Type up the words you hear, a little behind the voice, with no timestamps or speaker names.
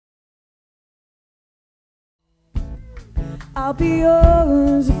I'll be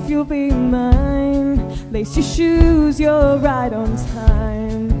yours if you'll be mine. Lace your shoes, you're right on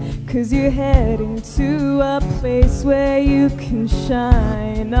time, 'cause you're heading to a place where you can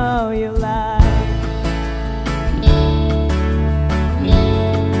shine all your life.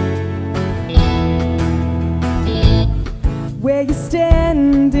 Where you're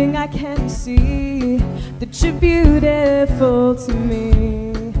standing, I can see that you're beautiful to me.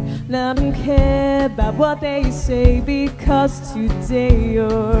 I don't care about what they say, because today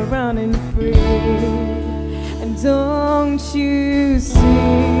you're running free. And don't you see,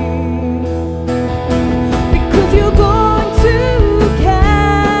 because you're going to